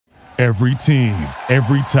Every team,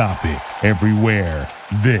 every topic, everywhere.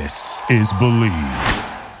 This is Believe.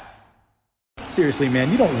 Seriously,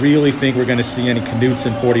 man, you don't really think we're going to see any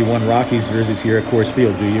Knutson 41 Rockies jerseys here at Coors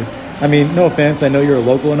Field, do you? I mean, no offense, I know you're a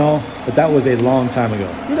local and all, but that was a long time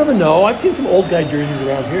ago. You never know. I've seen some old guy jerseys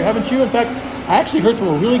around here, haven't you? In fact, I actually heard from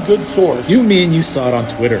a really good source. You mean you saw it on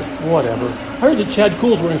Twitter? Whatever. I heard that Chad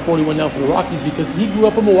Kuhl's wearing 41 now for the Rockies because he grew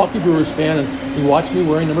up a Milwaukee Brewers fan and he watched me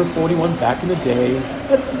wearing number 41 back in the day.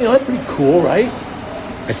 But, that's pretty cool, right?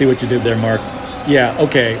 I see what you did there, Mark. Yeah,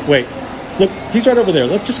 okay, wait. Look, he's right over there.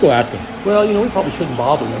 Let's just go ask him. Well, we probably shouldn't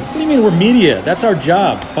bother him. What do you mean we're media? That's our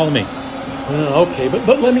job. Follow me. Okay,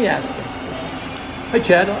 but let me ask him. Hi,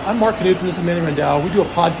 Chad. I'm Mark Knutson. This is Manny Randall. We do a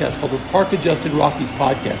podcast called the Park Adjusted Rockies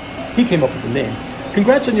Podcast. He came up with the name.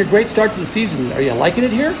 Congrats on your great start to the season. Are you liking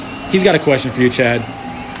it here? He's got a question for you, Chad.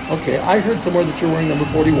 Okay, I heard somewhere that you're wearing number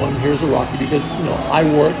 41. Here's a Rocky because, I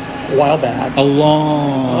wore it a while back. A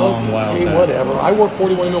long while back. Whatever. I wore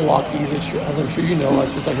 41 in Milwaukee, as I'm sure you know,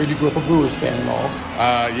 since I heard you grew up a Brewers fan and all.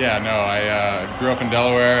 I grew up in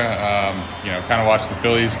Delaware. Kind of watched the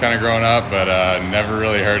Phillies kind of growing up, but never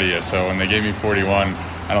really heard of you. So when they gave me 41,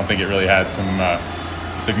 I don't think it really had some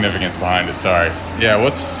significance behind it. Sorry. Yeah,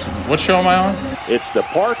 what show am I on? It's the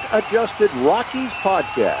Park Adjusted Rockies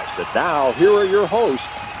Podcast. And now, here are your hosts,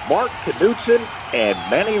 Mark Knutson and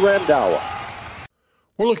Manny Randall.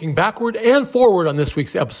 We're looking backward and forward on this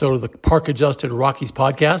week's episode of the Park Adjusted Rockies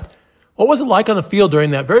Podcast. What was it like on the field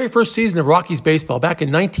during that very first season of Rockies baseball back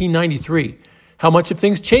in 1993? How much have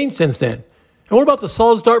things changed since then? And what about the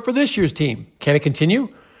solid start for this year's team? Can it continue?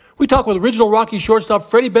 We talk with original Rockies shortstop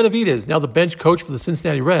Freddy Benevides, now the bench coach for the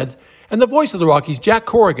Cincinnati Reds, and the voice of the Rockies, Jack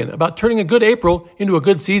Corrigan, about turning a good April into a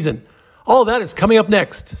good season. All of that is coming up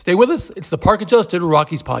next. Stay with us. It's the Park Adjusted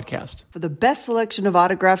Rockies Podcast. For the best selection of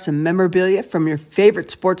autographs and memorabilia from your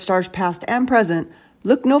favorite sports stars past and present,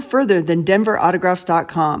 look no further than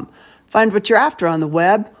DenverAutographs.com. Find what you're after on the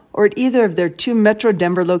web or at either of their 2 Metro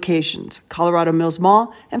Denver locations, Colorado Mills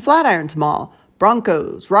Mall and Flatirons Mall.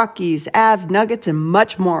 Broncos, Rockies, Avs, Nuggets, and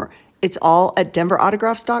much more. It's all at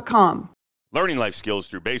DenverAutographs.com. Learning life skills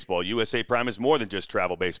through baseball, USA Prime is more than just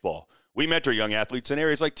travel baseball. We mentor young athletes in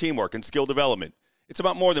areas like teamwork and skill development. It's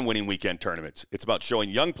about more than winning weekend tournaments. It's about showing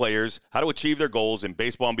young players how to achieve their goals in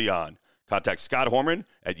baseball and beyond. Contact Scott Horman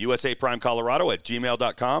at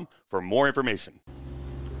usaprimecolorado@gmail.com for more information.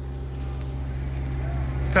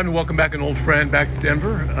 Time to welcome back an old friend back to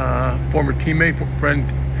Denver, former teammate,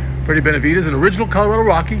 friend Freddy Benevides, an original Colorado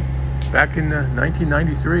Rocky back in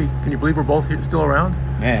 1993. Can you believe we're both still around?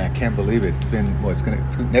 Man, I can't believe it. It's been,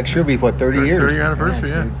 next year will be, 30 years? 30-year anniversary,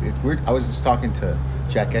 yeah. It's weird. I was just talking to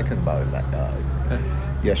Jack Ecken about it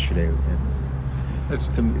yesterday. And it's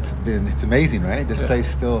amazing, right? This place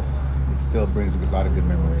still brings a lot of good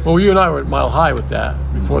memories. Well, you and I were at Mile High with that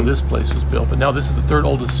before this place was built, but now this is the 3rd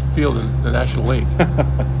oldest field in the National League.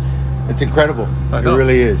 It's incredible. It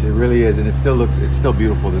really is. It really is, and it's still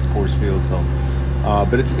beautiful, this Coors Field. So,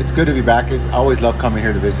 but it's good to be back. I always love coming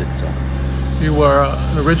here to visit. So, you were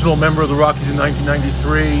an original member of the Rockies in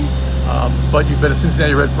 1993, but you've been a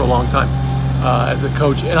Cincinnati Red for a long time as a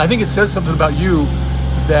coach, and I think it says something about you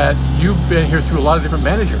that you've been here through a lot of different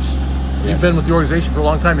managers. Yes. You've been with the organization for a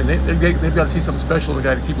long time, and they've got to see something special in the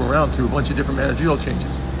guy to keep him around through a bunch of different managerial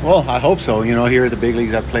changes. Well, I hope so. Here at the big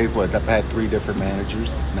leagues, I've had 3 different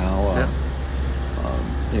managers now.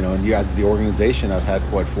 And as the organization, I've had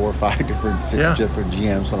 4 or 5 different, 6 different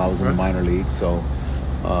GMs when I was in the minor leagues. So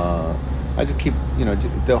I just keep,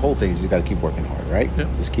 the whole thing is you got to keep working hard, right? Yeah.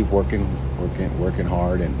 Just keep working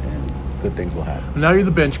hard, and good things will happen. Now you're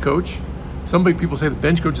the bench coach. Some people say the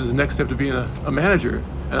bench coach is the next step to being a manager.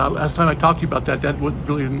 And last time I talked to you about that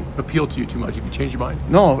really didn't appeal to you too much. Have you changed your mind?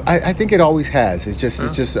 No, I think it always has. I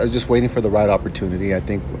was just waiting for the right opportunity. I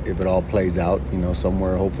think if it all plays out,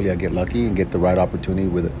 somewhere, hopefully I get lucky and get the right opportunity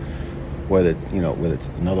whether it's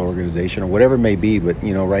another organization or whatever it may be. But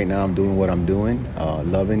right now I'm doing what I'm doing,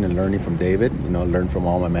 loving and learning from David. Learn from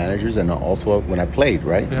all my managers, and also when I played,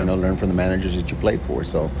 right? Yeah. Learn from the managers that you played for.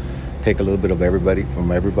 So take a little bit of everybody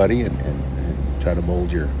and try to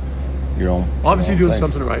mold your own. Obviously, you're doing place.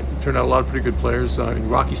 Something right. Turned out a lot of pretty good players.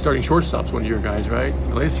 Rocky starting shortstop's one of your guys, right?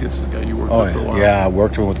 Iglesias is a guy you worked with for a while. Yeah, I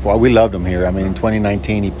worked with him. We loved him here. I mean, in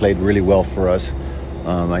 2019, he played really well for us.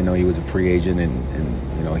 I know he was a free agent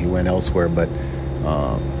and he went elsewhere, but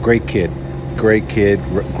great kid, great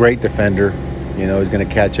defender. He's going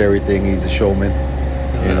to catch everything. He's a showman.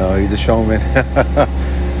 He's a showman.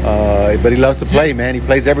 But he loves to play, man. He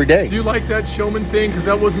plays every day. Do you like that showman thing? Because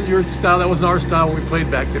that wasn't your style. That wasn't our style when we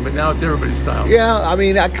played back then. But now it's everybody's style. Yeah, I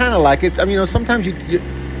mean, I kind of like it. I mean, sometimes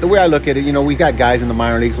the way I look at it, we got guys in the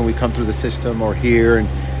minor leagues when we come through the system or here, and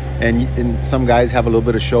and some guys have a little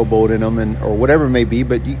bit of showboat in them, or whatever it may be,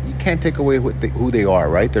 but you can't take away who they are,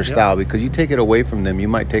 right? Their style, because you take it away from them, you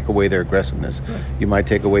might take away their aggressiveness. Right. You might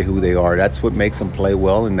take away who they are. That's what makes them play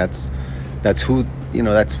well, and that's who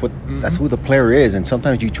that's who the player is. And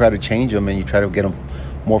sometimes you try to change them and you try to get them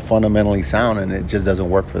more fundamentally sound, and it just doesn't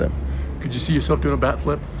work for them. Could you see yourself doing a bat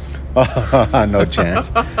flip? No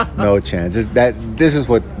chance. No chance.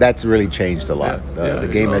 That's really changed a lot. The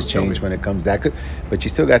game has changed when it comes to that. But you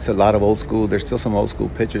still got a lot of old school. There's still some old school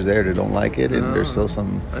pitchers there that don't like it, and there's still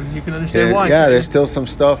some. And you can understand why. Yeah, there's still some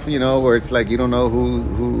stuff, where it's like you don't know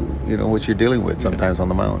who what you're dealing with sometimes on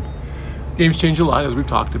the mound. Game's changed a lot, as we've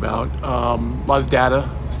talked about. A lot of data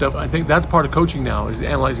stuff. I think that's part of coaching now, is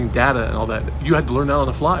analyzing data and all that. You had to learn that on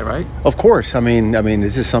the fly, right? Of course. I mean,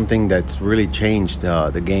 this is something that's really changed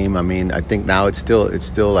the game. I mean, I think now it's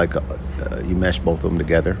still like you mesh both of them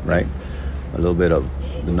together, right? A little bit of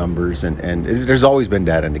the numbers, and there's always been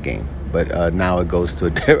data in the game, but now it goes to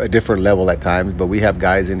a different level at times. But we have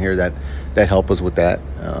guys in here that help us with that,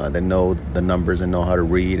 that know the numbers and know how to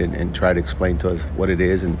read and try to explain to us what it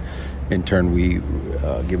is, and in turn we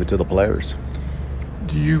give it to the players.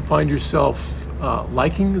 Do you find yourself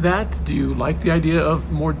liking that? Do you like the idea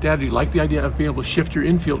of more data? Do you like the idea of being able to shift your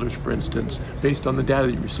infielders, for instance, based on the data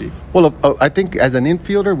that you receive? Well, I think as an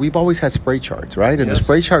infielder, we've always had spray charts, right? And the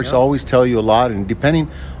spray charts always tell you a lot, and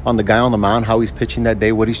depending on the guy on the mound, how he's pitching that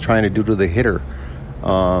day, what he's trying to do to the hitter.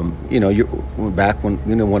 Back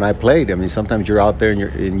when I played, I mean, sometimes you're out there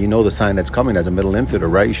and you know the sign that's coming as a middle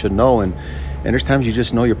infielder, right? You should know, and there's times you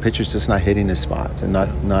just know your pitcher's just not hitting his spots and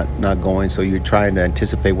not going, so you're trying to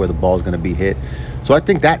anticipate where the ball's going to be hit. So I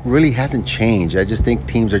think that really hasn't changed. I just think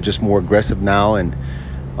teams are just more aggressive now, and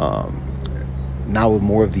now with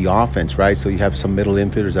more of the offense, right? So you have some middle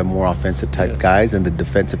infielders that are more offensive type guys, and the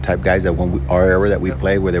defensive type guys that our era that we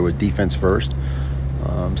played, where there was defense first.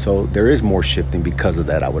 So there is more shifting because of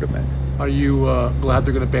that, I would imagine. Are you glad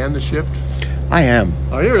they're going to ban the shift? I am.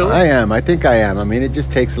 Are you really? I am. I think I am. I mean, it just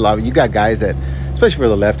takes a lot. You got guys that, especially for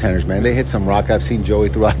the left-handers, man, they hit some rock. I've seen Joey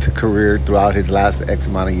throughout his last X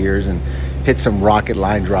amount of years, and hit some rocket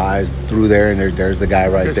line drives through there, and there's the guy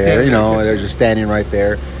right there. They're just standing right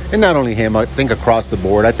there. And not only him, I think across the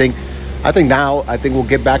board. I think we'll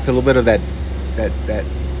get back to a little bit of that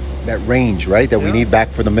range, right? That we need back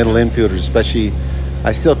for the middle infielders, especially.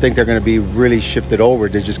 I still think they're going to be really shifted over.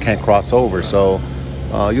 They just can't cross over. So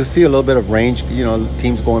you'll see a little bit of range.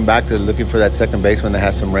 Teams going back to looking for that second baseman that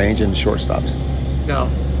has some range, and shortstops. Now,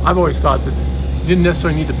 I've always thought that you didn't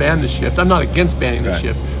necessarily need to ban the shift. I'm not against banning the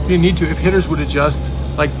shift. You need to. If hitters would adjust,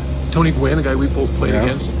 like Tony Gwynn, a guy we both played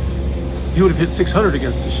against, he would have hit 600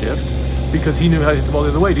 against the shift because he knew how to hit the ball the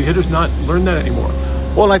other way. Do hitters not learn that anymore?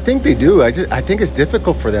 Well, I think they do. I think it's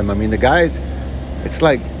difficult for them. I mean, the guys, it's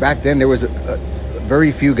like back then there was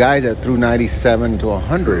very few guys that threw 97 to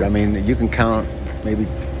 100. I mean, you can count maybe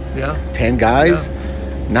 10 guys.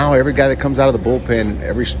 Yeah. Now every guy that comes out of the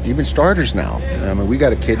bullpen, even starters now. I mean, we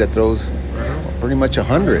got a kid that throws pretty much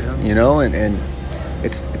 100, and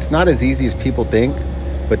it's not as easy as people think.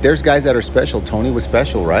 But there's guys that are special. Tony was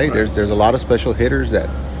special, right? There's a lot of special hitters that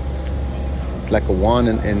it's like a wand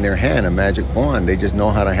in their hand, a magic wand. They just know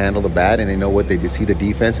how to handle the bat, and they know what they see the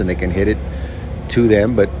defense, and they can hit it to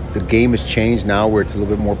them. But the game has changed now where it's a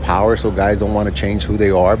little bit more power, so guys don't want to change who they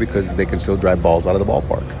are because they can still drive balls out of the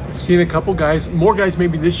ballpark. I've seen a couple guys, more guys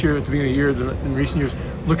maybe this year at the beginning of the year than in recent years,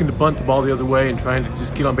 looking to bunt the ball the other way and trying to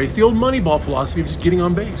just get on base. The old Moneyball philosophy of just getting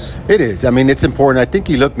on base. It is. I mean, it's important. I think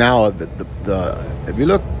you look now, if you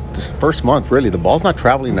look this first month, really, the ball's not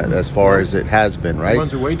traveling as far as it has been, right? The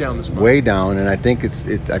runs are way down this month. Way down, and I think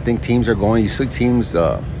I think teams are going. You see teams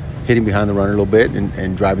hitting behind the runner a little bit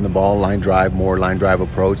and driving the ball, line drive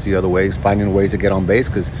approach the other ways, finding ways to get on base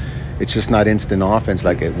because it's just not instant offense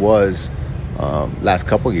like it was last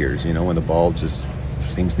couple years, when the ball just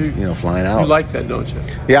seems flying out. You like that, don't you?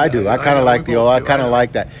 Yeah, I do. I kind of like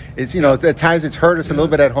like that. It's at times it's hurt us a little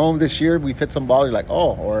bit at home this year. We've hit some balls, you're like,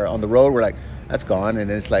 or on the road we're like, that's gone, and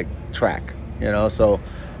it's like track, so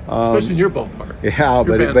especially in your ballpark. Yeah,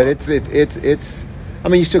 but it's I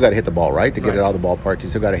mean, you still got to hit the ball, right? To get it out of the ballpark, you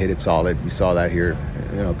still got to hit it solid. You saw that here,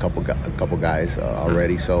 a couple guys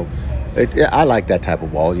already. So, I like that type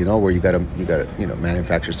of ball, where you got to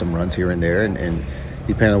manufacture some runs here and there, and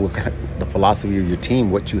depending on the philosophy of your team,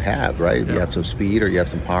 what you have, right? If you have some speed or you have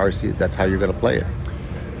some power, that's how you're going to play it.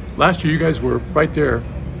 Last year, you guys were right there,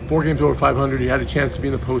 4 games over 500. You had a chance to be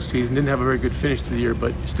in the postseason. Didn't have a very good finish to the year,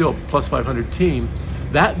 but still plus 500 team.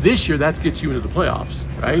 This year, that gets you into the playoffs,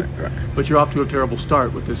 right? But you're off to a terrible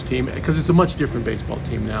start with this team because it's a much different baseball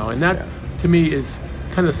team now. And that, to me, is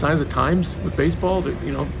kind of the signs of times with baseball? That,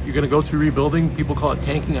 you're going to go through rebuilding. People call it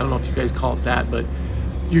tanking. I don't know if you guys call it that, but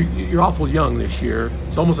you're awful young this year.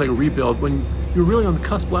 It's almost like a rebuild when you're really on the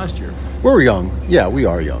cusp last year. We're young. Yeah, we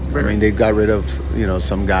are young. Very. I mean, they got rid of,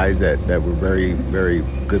 some guys that were very, very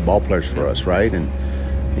good ball players for us, right? And,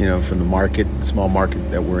 from the small market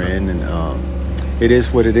that we're in, and it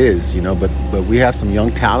is what it is, but we have some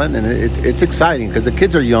young talent, and it's exciting because the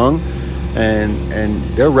kids are young and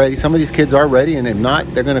they're ready. Some of these kids are ready, and if not,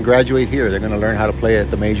 they're going to graduate here. They're going to learn how to play at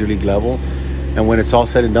the major league level. And when it's all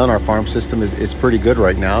said and done, our farm system is pretty good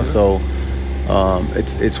right now. So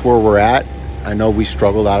it's where we're at. I know we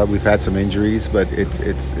struggled out of. We've had some injuries, but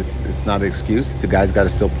it's not an excuse. The guys got to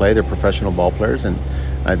still play. They're professional ball players, and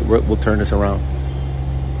we'll turn this around.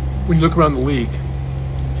 When you look around the league,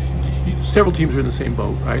 several teams are in the same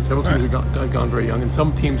boat, right? Several teams have gone very young, and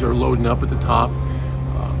some teams are loading up at the top.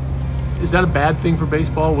 Is that a bad thing for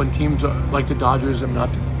baseball when teams like the Dodgers, and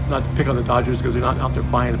not to pick on the Dodgers because they're not out there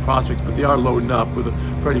buying the prospects, but they are loading up with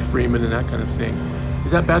Freddie Freeman and that kind of thing?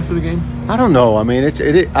 Is that bad for the game? I don't know. I mean,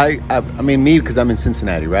 I mean, me, because I'm in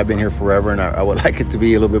Cincinnati, right? I've been here forever, and I would like it to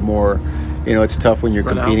be a little bit more. It's tough when you're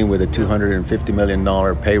competing with a $250 million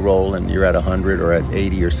payroll and you're at 100 or at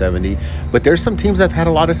 80 or 70. But there's some teams that have had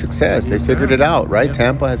a lot of success. They figured it out, right? Yeah.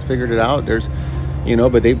 Tampa has figured it out. There's,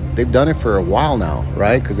 but they've done it for a while now,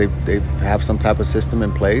 right? Because they have some type of system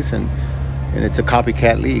in place, and it's a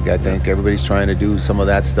copycat league. I think everybody's trying to do some of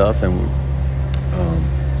that stuff, and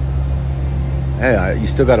you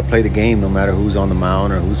still got to play the game no matter who's on the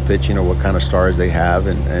mound or who's pitching or what kind of stars they have,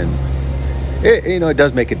 and it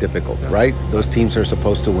does make it difficult, right? Those teams are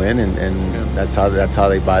supposed to win, and that's how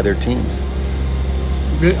they buy their teams.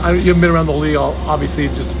 You haven't been around the league, obviously,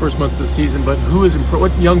 just the first month of the season, but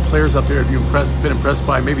what young players out there have you been impressed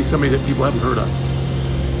by? Maybe somebody that people haven't heard of.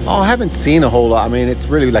 Oh, I haven't seen a whole lot. I mean, it's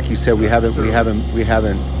really like you said, we haven't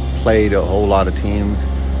played a whole lot of teams.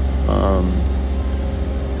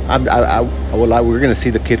 We're going to see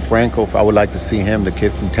the kid Franco. I would like to see him, the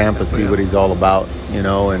kid from Tampa, see what he's all about,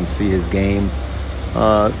 and see his game.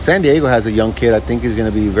 San Diego has a young kid. I think he's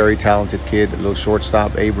going to be a very talented kid, a little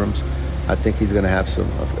shortstop, Abrams. I think he's going to have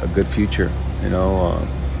a good future.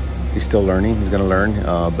 He's still learning. He's going to learn,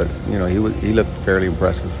 but he looked fairly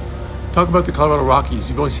impressive. Talk about the Colorado Rockies.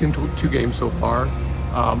 You've only seen them two games so far.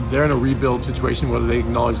 They're in a rebuild situation, whether they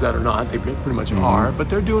acknowledge that or not. They pretty much are, but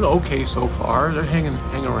they're doing okay so far. They're hanging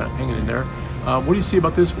in there. What do you see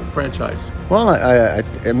about this franchise? Well, I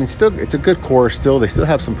mean, still, it's a good core. Still, they still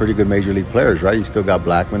have some pretty good major league players, right? You still got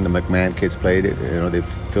Blackman, the McMahon kids played it. They've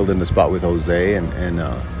filled in the spot with Jose, and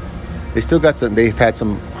they still got some. They've had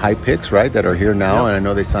some high picks, right, that are here now, and I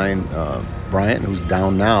know they signed Bryant, who's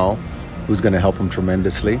down now, who's going to help them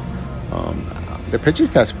tremendously. Their pitching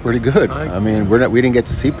staff's pretty good. I mean, we didn't get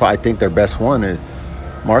to see. I think their best one is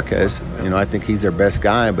Marquez. I think he's their best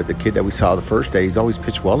guy. But the kid that we saw the first day, he's always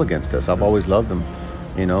pitched well against us. I've always loved him,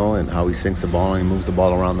 and how he sinks the ball and he moves the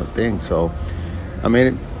ball around the thing. So, I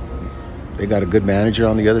mean, they got a good manager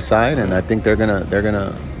on the other side, and I think they're going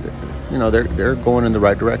in the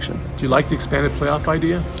right direction. Do you like the expanded playoff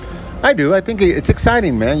idea? I do. I think it's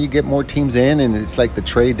exciting, man. You get more teams in, and it's like the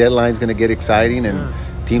trade deadline's going to get exciting, and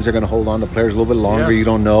teams are going to hold on to players a little bit longer. Yes. You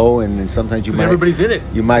don't know, and sometimes everybody's in it.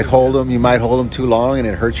 You might hold them too long, and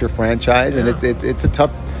it hurts your franchise. And it's a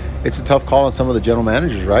tough call on some of the general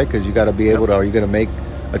managers, right? Because you got to be able to. Are you going to make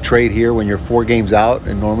a trade here when you're 4 games out,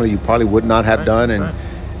 and normally you probably would not have done,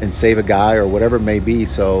 and save a guy or whatever it may be.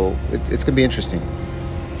 So it's going to be interesting.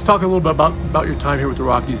 Let's talk a little bit about your time here with the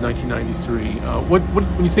Rockies, 1993. What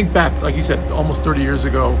when you think back, like you said, almost 30 years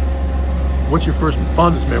ago, what's your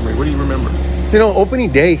fondest memory? What do you remember? Opening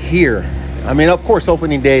day here. I mean, of course,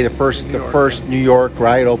 opening day, the first New York,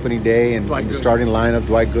 right? Opening day, and the starting lineup,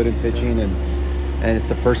 Dwight Gooden pitching, and it's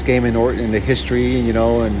the first game in the history,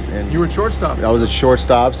 and you were at shortstop. I was at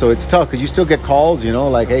shortstop, so it's tough because you still get calls,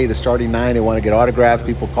 like, hey, the starting 9, they want to get autographs.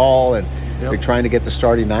 People call, and they're trying to get the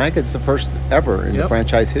starting 9 because it's the first ever in the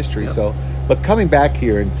franchise history. So, but coming back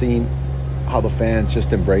here and seeing how the fans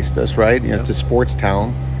just embraced us, right? It's a sports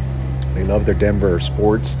town. They love their Denver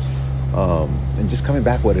sports. And just coming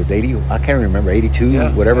back, what is 80? I can't remember, 82,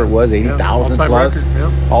 whatever it was, 80,000 plus.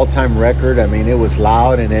 All-time record. I mean, it was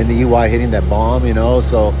loud, and then EY hitting that bomb,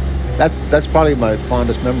 so that's probably my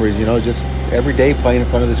fondest memories, just every day playing in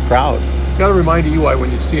front of this crowd. Got to remind EY when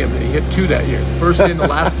you see him that he hit 2 that year. The first day and the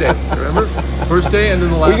last day. Remember? First day and then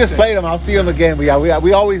the last day. We just played him. I'll see him again. We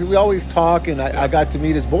always talk, and I got to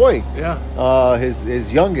meet his boy. Yeah.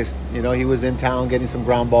 His youngest. He was in town getting some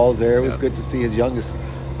ground balls there. It was good to see his youngest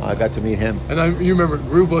I got to meet him. And you remember,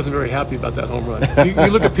 Groove wasn't very happy about that home run. You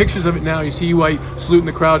look at pictures of it now, you see EY saluting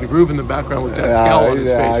the crowd and Groove in the background with that scowl on his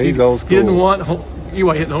face. He's old school. He didn't want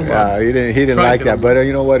EY hitting home run. Yeah, he didn't like that. But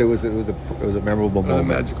you know what? It was a memorable moment.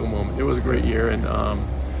 A magical moment. It was a great year, and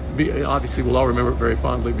obviously we'll all remember it very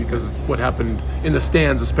fondly because of what happened in the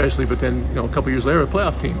stands, especially. But then, a couple years later, a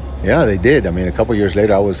playoff team. Yeah, they did. I mean, a couple years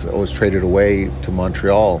later, I was traded away to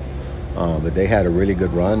Montreal, but they had a really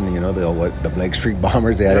good run. The Blake Street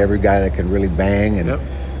Bombers. They had every guy that could really bang, and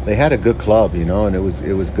they had a good club. And it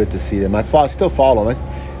was good to see them. I still follow them.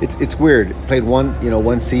 It's weird. Played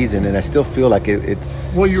one season, and I still feel like it's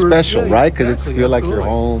special, right? Because it's feel like you're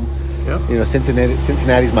home. Yep.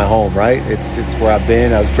 Cincinnati's my home, right? It's where I've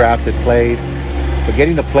been. I was drafted, played, but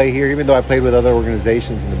getting to play here, even though I played with other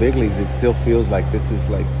organizations in the big leagues, it still feels like this is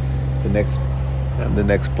like the next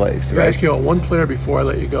place. Right? I ask you one player before I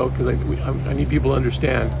let you go because I need people to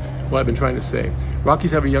understand what I've been trying to say. Rockies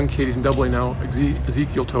have a young kid. He's in AA now,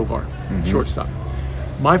 Ezekiel Tovar, shortstop.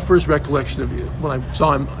 My first recollection of when I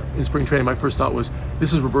saw him in spring training, my first thought was,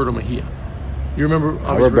 this is Roberto Mejia. You remember?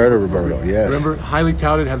 Roberto, yes. Remember, highly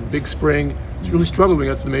touted, had a big spring. He's really struggled when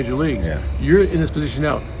he got to the major leagues. Yeah. You're in this position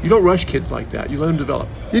now. You don't rush kids like that. You let them develop.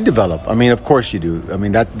 You develop. I mean, of course you do. I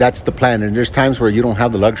mean, that's the plan. And there's times where you don't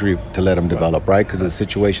have the luxury to let them develop, right? Because of the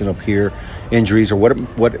situation up here, injuries or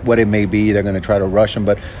what it may be, they're going to try to rush them.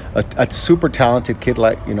 But a super talented kid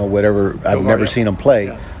like, whatever, I've never seen him play.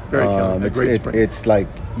 Yeah. Very talented. It's like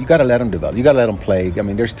you got to let them develop. You got to let them play. I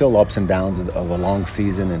mean, there's still ups and downs of a long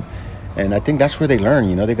season, and I think that's where they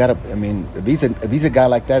learn. They got to. I mean, if he's a guy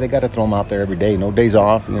like that, they got to throw him out there every day. No days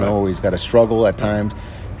off. Where he's got to struggle at times.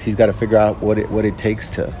 He's got to figure out what it takes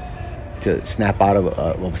to snap out of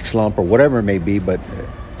a slump or whatever it may be. But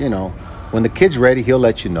when the kid's ready, he'll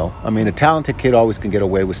let you know. I mean, a talented kid always can get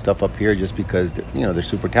away with stuff up here just because they're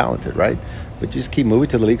super talented, right? But just keep moving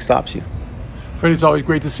till the league stops you. Freddie, it's always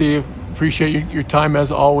great to see you. Appreciate your time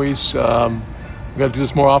as always. We've got to do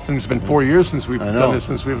this more often. It's been 4 years since we've done this,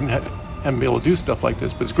 since we haven't been able to do stuff like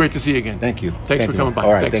this. But it's great to see you again. Thank you. Thanks for coming by.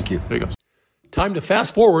 All right, thank you. There you go. Time to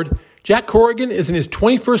fast forward. Jack Corrigan is in his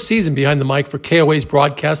 21st season behind the mic for KOA's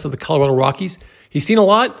broadcast of the Colorado Rockies. He's seen a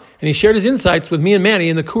lot, and he shared his insights with me and Manny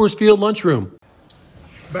in the Coors Field lunchroom.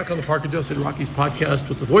 Back on the Park Adjusted Rockies podcast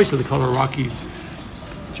with the voice of the Colorado Rockies,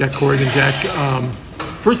 Jack Corrigan. Jack,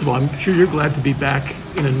 first of all, I'm sure you're glad to be back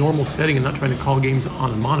in a normal setting and not trying to call games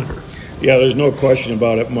on a monitor. Yeah, there's no question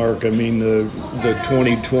about it, Mark. I mean, the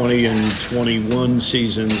 2020 and 21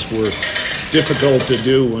 seasons were difficult to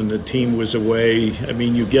do when the team was away. I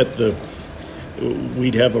mean,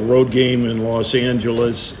 we'd have a road game in Los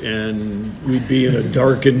Angeles, and we'd be in a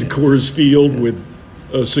darkened Coors Field with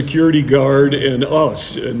a security guard and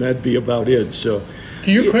us, and that'd be about it. So,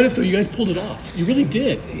 to your credit, though, you guys pulled it off. You really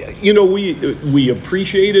did. We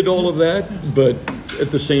appreciated all of that, but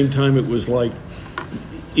at the same time, it was like,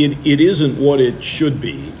 It isn't what it should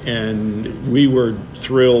be, and we were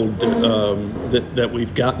thrilled that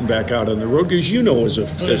we've gotten back out on the road. Because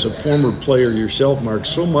as a former player yourself, Mark,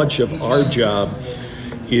 so much of our job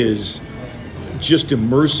is just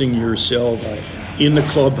immersing yourself in the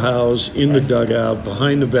clubhouse, in the dugout,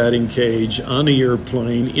 behind the batting cage, on the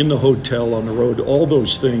airplane, in the hotel, on the road, all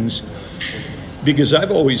those things. Because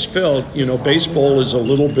I've always felt, baseball is a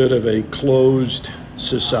little bit of a closed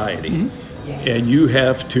society. Mm-hmm. And you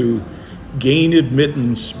have to gain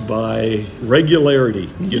admittance by regularity,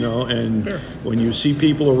 and when you see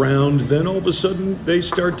people around, then all of a sudden they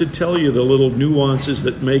start to tell you the little nuances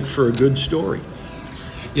that make for a good story.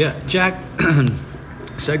 Yeah, Jack,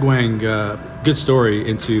 segueing good story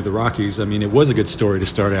into the Rockies. I mean, it was a good story to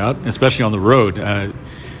start out, especially on the road. I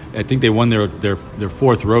think they won their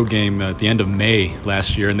fourth road game at the end of May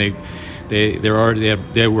last year, and they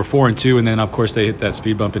were 4-2, and then of course they hit that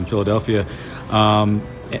speed bump in Philadelphia.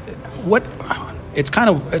 It's kind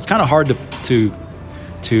of hard to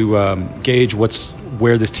gauge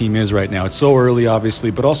where this team is right now. It's so early,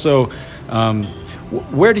 obviously, but also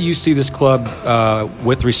where do you see this club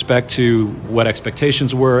with respect to what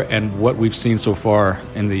expectations were and what we've seen so far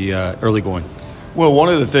in the early going? Well, one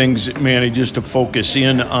of the things, Manny, just to focus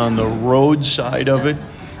in on the road side of it.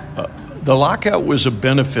 The lockout was a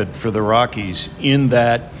benefit for the Rockies in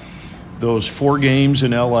that those 4 games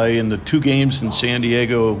in LA and the 2 games in San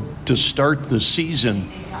Diego to start the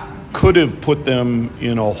season could have put them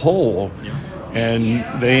in a hole.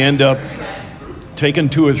 And they end up taking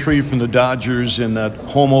 2 or 3 from the Dodgers in that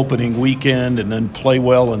home opening weekend and then play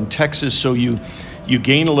well in Texas. So you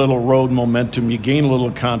gain a little road momentum, you gain a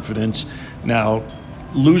little confidence. Now,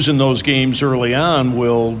 losing those games early on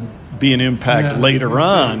will be an impact later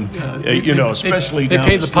on, especially they down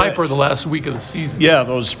paid the stretch. piper the last week of the season. Yeah,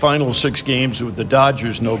 those final 6 games with the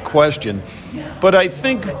Dodgers, no question. But I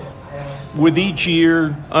think with each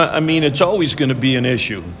year, it's always going to be an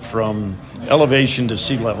issue from elevation to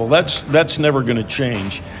sea level. That's never going to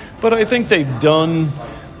change. But I think they've done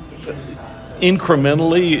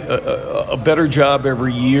incrementally a better job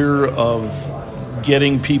every year of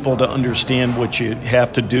getting people to understand what you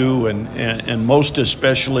have to do, and most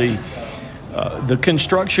especially the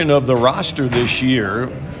construction of the roster this year.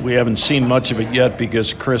 We haven't seen much of it yet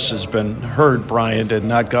because Chris has been hurt, Bryant, and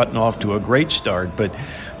not gotten off to a great start. But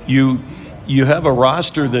you have a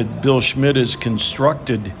roster that Bill Schmidt has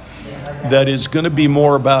constructed that is going to be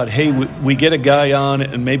more about, hey, we get a guy on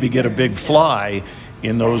and maybe get a big fly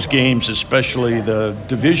in those games, especially the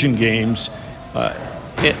division games.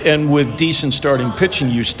 And with decent starting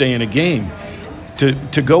pitching, you stay in a game.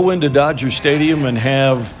 To go into Dodger Stadium and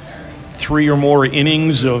have 3 or more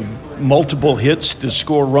innings of multiple hits to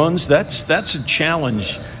score runs, that's a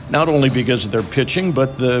challenge, not only because of their pitching,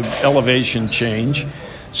 but the elevation change.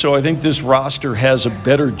 So I think this roster has a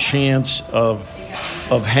better chance of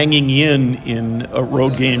hanging in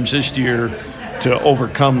road games this year to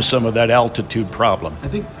overcome some of that altitude problem. I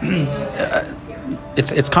think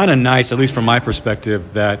it's kind of nice, at least from my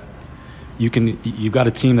perspective, that you've got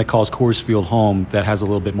a team that calls Coors Field home that has a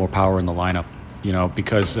little bit more power in the lineup,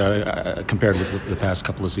 because compared with the past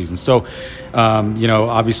couple of seasons. So,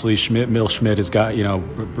 obviously Bill Schmidt has got,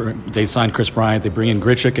 they signed Chris Bryant, they bring in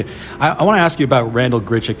Grichuk. I want to ask you about Randall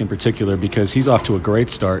Grichuk in particular, because he's off to a great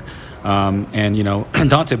start.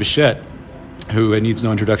 Dante Bichette, who needs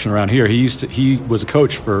no introduction around here, he was a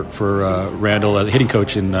coach for Randall, a hitting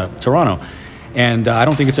coach in Toronto. And I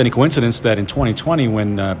don't think it's any coincidence that in 2020,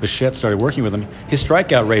 when Bichette started working with him, his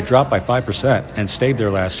strikeout rate dropped by 5% and stayed there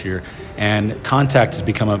last year. And contact has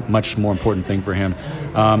become a much more important thing for him.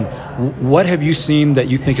 What have you seen that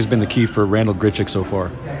you think has been the key for Randall Grichuk so far?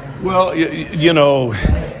 Well,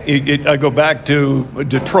 I go back to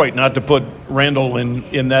Detroit, not to put Randall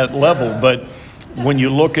in that level, but when you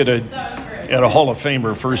look at a Hall of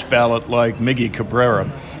Famer first ballot like Miggy Cabrera,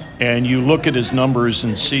 and you look at his numbers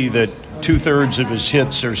and see that 2/3 of his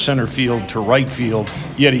hits are center field to right field,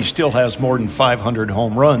 yet he still has more than 500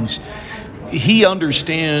 home runs. He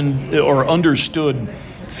understood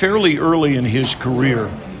fairly early in his career,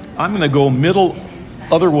 I'm going to go middle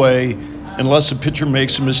other way unless a pitcher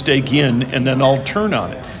makes a mistake and then I'll turn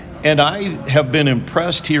on it. And I have been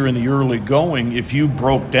impressed here in the early going. If you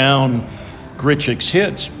broke down Grichuk's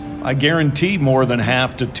hits, I guarantee more than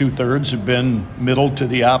half to 2/3 have been middle to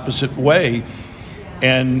the opposite way.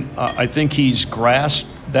 And I think he's grasped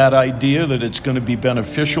that idea that it's going to be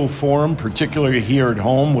beneficial for him, particularly here at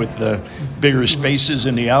home with the bigger spaces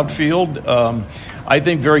in the outfield. I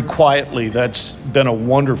think very quietly that's been a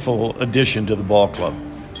wonderful addition to the ball club.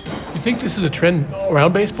 You think this is a trend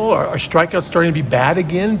around baseball? Are strikeouts starting to be bad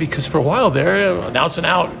again? Because for a while there, announcing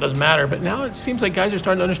out, doesn't matter. But now it seems like guys are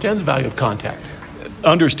starting to understand the value of contact.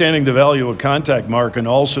 Understanding the value of contact, Mark, and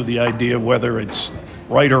also the idea whether it's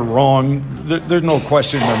right or wrong. There's no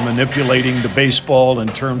question of manipulating the baseball in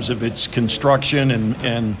terms of its construction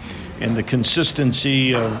and the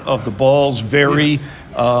consistency of the balls vary.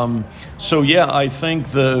 Yes. I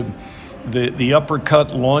think the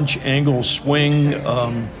uppercut launch angle swing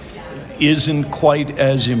isn't quite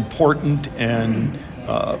as important, and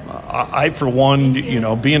I for one,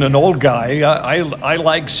 being an old guy, I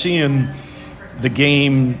like seeing the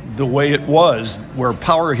game the way it was, where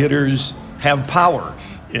power hitters have power,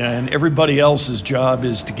 and everybody else's job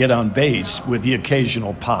is to get on base with the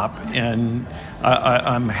occasional pop. And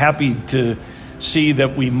I'm happy to see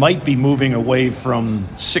that we might be moving away from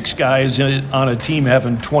 6 guys on a team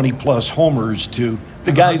having 20-plus homers to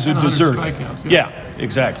the guys who deserve it. Yeah,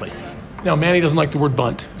 exactly. Now, Manny doesn't like the word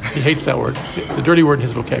bunt. He hates that word. It's a dirty word in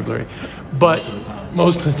his vocabulary. But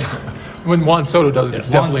most of the time, when Juan Soto does it, it's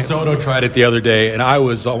definitely... Juan Soto tried it the other day, and I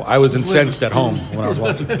was incensed at home when I was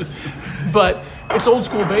watching it. But it's old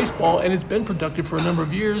school baseball, and it's been productive for a number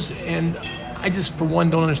of years, and I just, for one,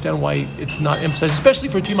 don't understand why it's not emphasized, especially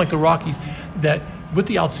for a team like the Rockies, that with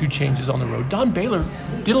the altitude changes on the road. Don Baylor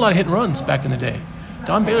did a lot of hit and runs back in the day.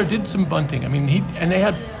 Don Baylor did some bunting. I mean, and they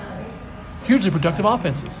had hugely productive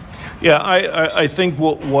offenses. Yeah, I think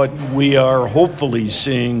what we are hopefully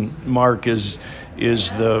seeing, Mark, is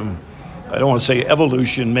the, I don't want to say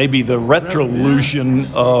evolution, maybe the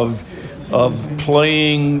retrolution of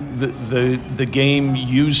playing the game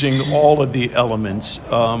using all of the elements.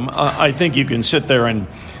 I think you can sit there and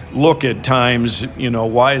look at times,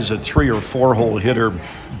 why is a 3 or 4 hole hitter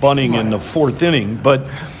bunting in the 4th inning? But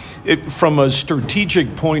from a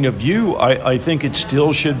strategic point of view, I think it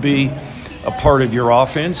still should be a part of your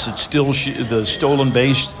offense. It still the stolen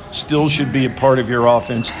base still should be a part of your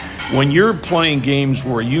offense. When you're playing games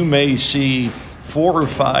where you may see 4 or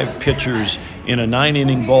 5 pitchers in a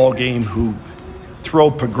 9-inning ball game who throw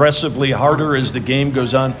progressively harder as the game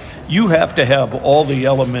goes on, you have to have all the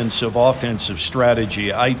elements of offensive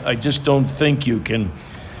strategy. I just don't think you can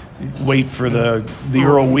wait for the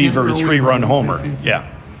Earl Weaver 3-run homer.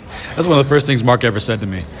 Yeah. That's one of the first things Mark ever said to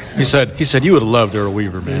me. He said you would have loved Earl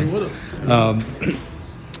Weaver, man.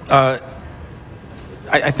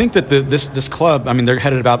 I think that this club, I mean, they're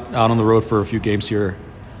headed out on the road for a few games here,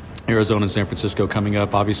 Arizona and San Francisco coming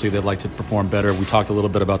up. Obviously, they'd like to perform better. We talked a little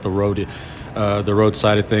bit about the road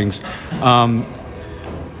side of things.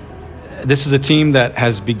 This is a team that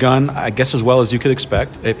has begun, I guess, as well as you could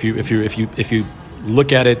expect. If you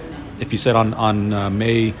look at it, if you said on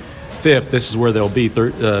May 5th, this is where they'll be,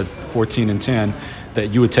 14-10, that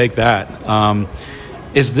you would take that.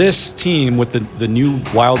 Is this team with the new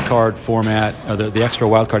wild card format, or the extra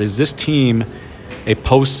wild card, is this team a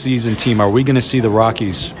postseason team? Are we going to see the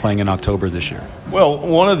Rockies playing in October this year? Well,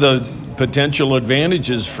 one of the potential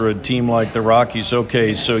advantages for a team like the Rockies,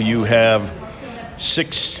 okay, so you have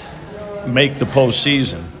 6 make the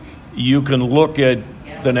postseason. You can look at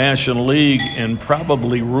the National League and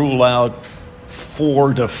probably rule out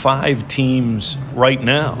 4 to 5 teams right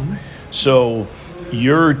now. So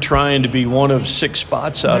you're trying to be one of 6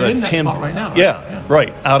 spots out of 10. Right now, right? Yeah,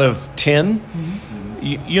 right. Out of 10,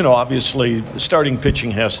 you know, obviously starting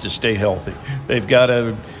pitching has to stay healthy. They've got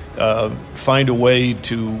to find a way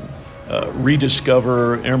to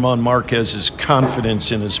rediscover German Marquez's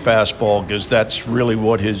confidence in his fastball, because that's really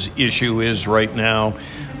what his issue is right now.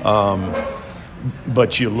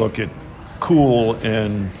 But you look at Kuhl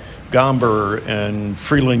and Gomber and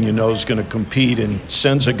Freeland, you know, is going to compete, and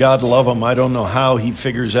Senza, God love him. I don't know how he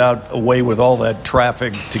figures out a way with all that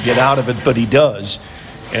traffic to get out of it, but he does.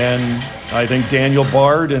 And I think Daniel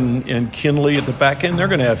Bard and Kinley at the back end, they're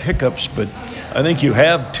going to have hiccups, but I think you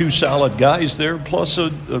have 2 solid guys there, plus a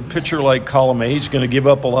pitcher like Column A is going to give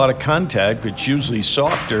up a lot of contact, but it's usually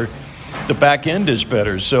softer. The back end is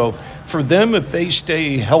better. So for them, if they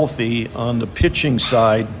stay healthy on the pitching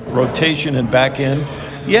side, rotation and back end,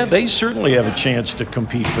 yeah, they certainly have a chance to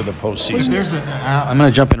compete for the postseason. I'm going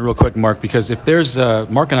to jump in real quick, Mark, because if there's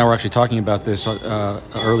Mark and I were actually talking about this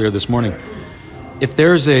earlier this morning. If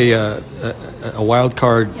there's a wild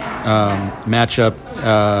card matchup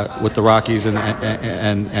with the Rockies,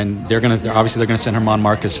 and they're gonna send German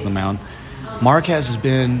Marquez to the mound. Marquez has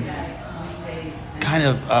been kind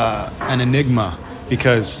of an enigma,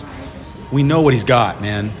 because we know what he's got,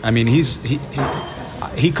 man. I mean,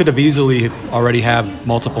 he could have easily already have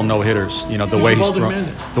multiple no-hitters, you know, the way he's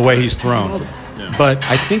thrown. Yeah. But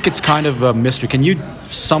I think it's kind of a mystery. Can you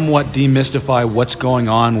somewhat demystify what's going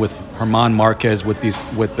on with German Marquez it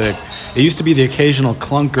used to be the occasional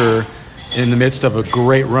clunker in the midst of a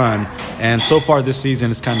great run, and so far this season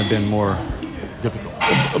it's kind of been more difficult.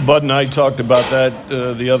 Bud and I talked about that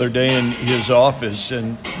the other day in his office,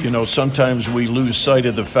 and, you know, sometimes we lose sight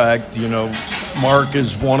of the fact, you know, Mark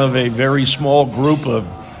is one of a very small group of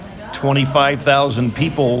 25,000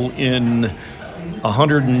 people in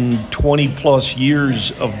 120 plus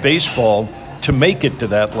years of baseball to make it to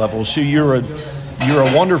that level. So you're a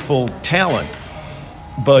wonderful talent,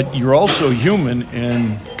 but you're also human,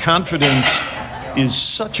 and confidence is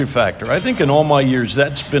such a factor. I think in all my years,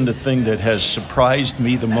 that's been the thing that has surprised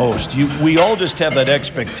me the most. We all just have that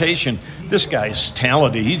expectation, this guy's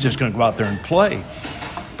talented, he's just going to go out there and play.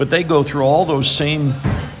 But they go through all those same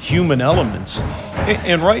human elements.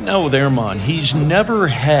 And right now with German, he's never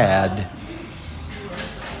had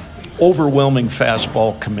overwhelming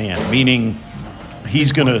fastball command, meaning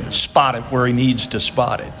he's going to spot it where he needs to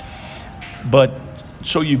spot it. But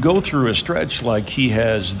so you go through a stretch like he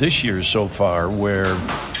has this year so far, where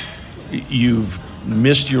you've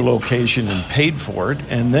missed your location and paid for it,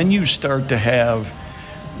 and then you start to have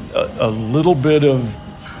a little bit of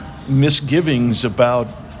misgivings about,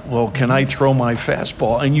 well, can I throw my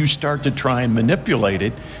fastball? And you start to try and manipulate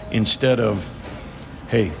it instead of,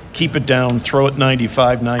 hey, keep it down, throw it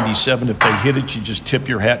 95, 97. If they hit it, you just tip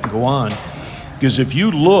your hat and go on. Because if you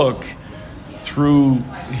look through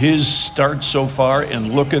his start so far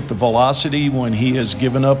and look at the velocity when he has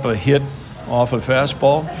given up a hit off a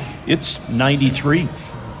fastball, it's 93,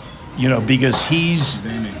 you know, because he's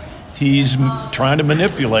trying to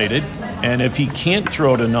manipulate it. And if he can't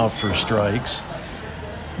throw it enough for strikes,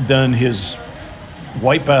 then his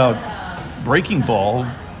wipeout breaking ball,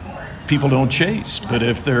 people don't chase. But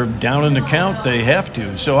if they're down in the count, they have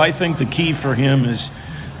to. So I think the key for him is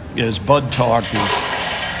as Bud talked,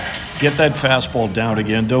 is get that fastball down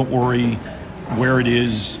again. Don't worry where it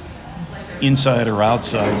is, inside or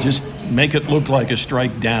outside. Just make it look like a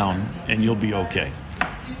strike down, and you'll be okay.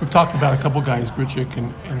 We've talked about a couple guys, Grichuk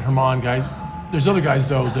and Herman guys. There's other guys,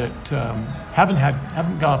 though, that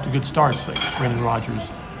haven't got off to good starts, like Brendan Rodgers.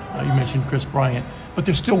 You mentioned Chris Bryant. But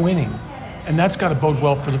they're still winning. And that's got to bode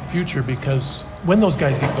well for the future, because when those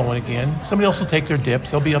guys get going again, somebody else will take their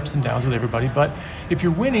dips. There'll be ups and downs with everybody. But if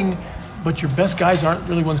you're winning, but your best guys aren't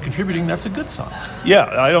really ones contributing, that's a good sign. Yeah,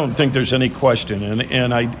 I don't think there's any question.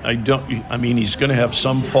 And I mean, he's going to have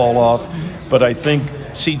some fall off. But I think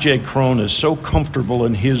C.J. Cron is so comfortable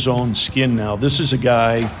in his own skin now. This is a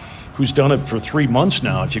guy who's done it for 3 months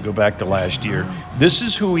now, if you go back to last year. This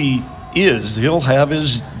is who he is. He'll have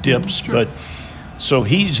his dips, but so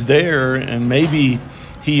he's there, and maybe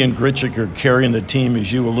he and Grichuk are carrying the team,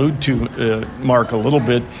 as you allude to, Mark, a little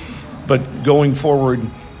bit. But going forward,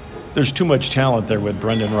 there's too much talent there with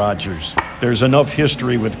Brendan Rodgers. There's enough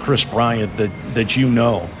history with Chris Bryant that you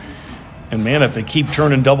know. And, man, if they keep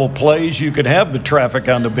turning double plays, you could have the traffic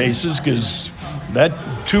on the bases, because that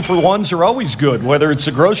 2-for-1s are always good, whether it's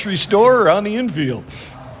a grocery store or on the infield.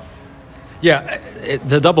 Yeah,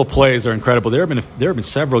 the double plays are incredible. There have been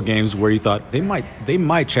several games where you thought they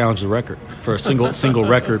might challenge the record for a single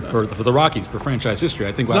record for the Rockies for franchise history.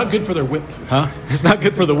 I think it's not good for their whip. Huh? It's not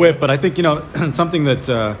good for the whip, but I think something that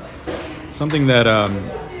I'm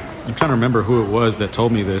trying to remember who it was that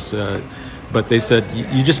told me this, but they said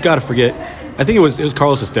you just got to forget. I think it was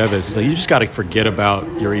Carlos Estevez. He said you just got to forget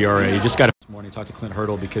about your ERA. You just got to. This morning, talked to Clint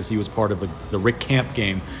Hurdle because he was part of the Rick Camp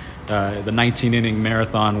game. The 19-inning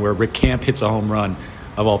marathon where Rick Camp hits a home run,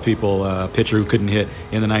 of all people, a pitcher who couldn't hit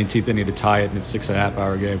in the 19th inning to tie it in a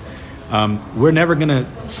 6.5-hour game. We're never going to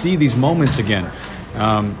see these moments again.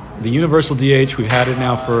 The universal DH, we've had it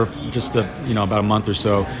now for just about a month or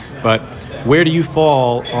so. But where do you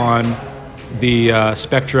fall on the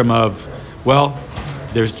spectrum of, well,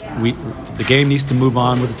 the game needs to move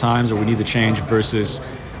on with the times, or we need to change, versus,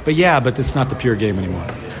 but it's not the pure game anymore.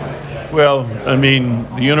 Well, I mean,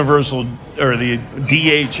 the universal, or the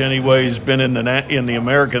DH anyway, has been in the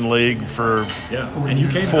American League for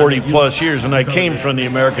 40-plus years, and I came from the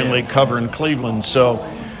American League covering Cleveland, so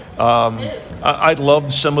I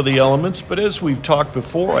loved some of the elements, but as we've talked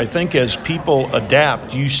before, I think as people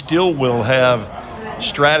adapt, you still will have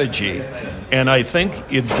strategy, and I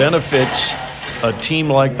think it benefits a team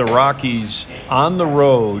like the Rockies on the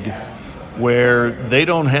road, where they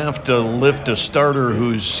don't have to lift a starter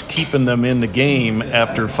who's keeping them in the game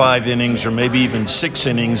after 5 innings or maybe even 6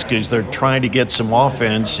 innings because they're trying to get some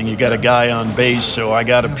offense and you got a guy on base, so I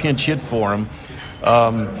got a pinch hit for him.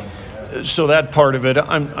 So that part of it,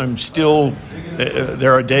 I'm still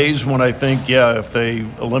there are days when I think, if they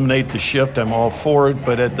eliminate the shift, I'm all for it,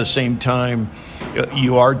 but at the same time,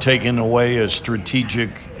 you are taking away a strategic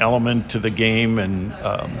element to the game, and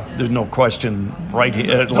there's no question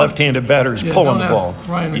left-handed batters pulling the ball.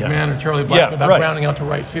 Ryan McMahon or Charlie Blackmon about grounding out to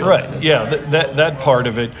right field. Right, that part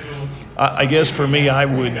of it. I guess for me, I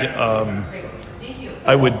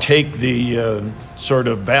would take the sort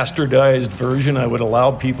of bastardized version. I would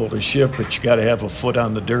allow people to shift, but you got to have a foot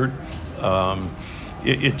on the dirt.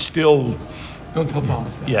 It's still... Don't tell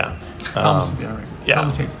Thomas that. Yeah. Thomas will be all right. Yeah.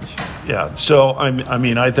 Thomas hates the shit. Yeah, so I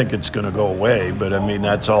mean, I think it's going to go away, but I mean,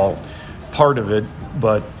 that's all part of it.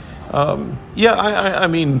 But I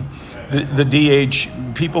mean, the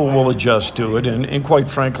DH, people will adjust to it, and quite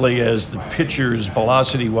frankly, as the pitchers,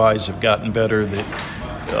 velocity-wise, have gotten better, the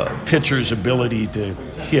pitcher's ability to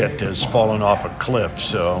hit has fallen off a cliff.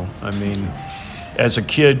 So, I mean, as a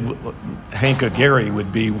kid, Hank Aguirre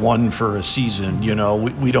would be one for a season.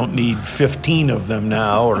 We don't need 15 of them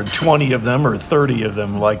now, or 20 of them, or 30 of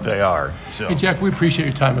them like they are. So. Hey, Jack, we appreciate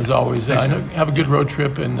your time as always. Have a good road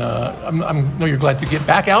trip, and I know you're glad to get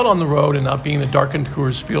back out on the road and not being in a darkened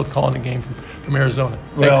Coors Field calling the game from Arizona.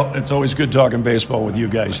 Thanks. Well, it's always good talking baseball with you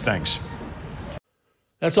guys. Thanks.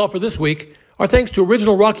 That's all for this week. Our thanks to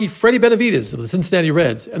original Rocky Freddy Benevides of the Cincinnati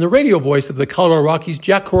Reds and the radio voice of the Colorado Rockies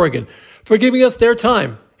Jack Corrigan for giving us their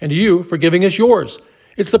time, and to you for giving us yours.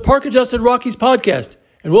 It's the Park Adjusted Rockies podcast,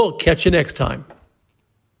 and we'll catch you next time.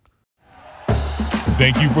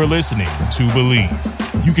 Thank you for listening to Believe.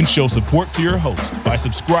 You can show support to your host by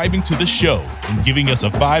subscribing to the show and giving us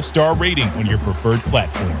a 5-star rating on your preferred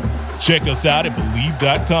platform. Check us out at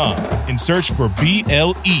Believe.com and search for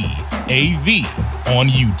BLEAV on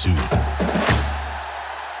YouTube.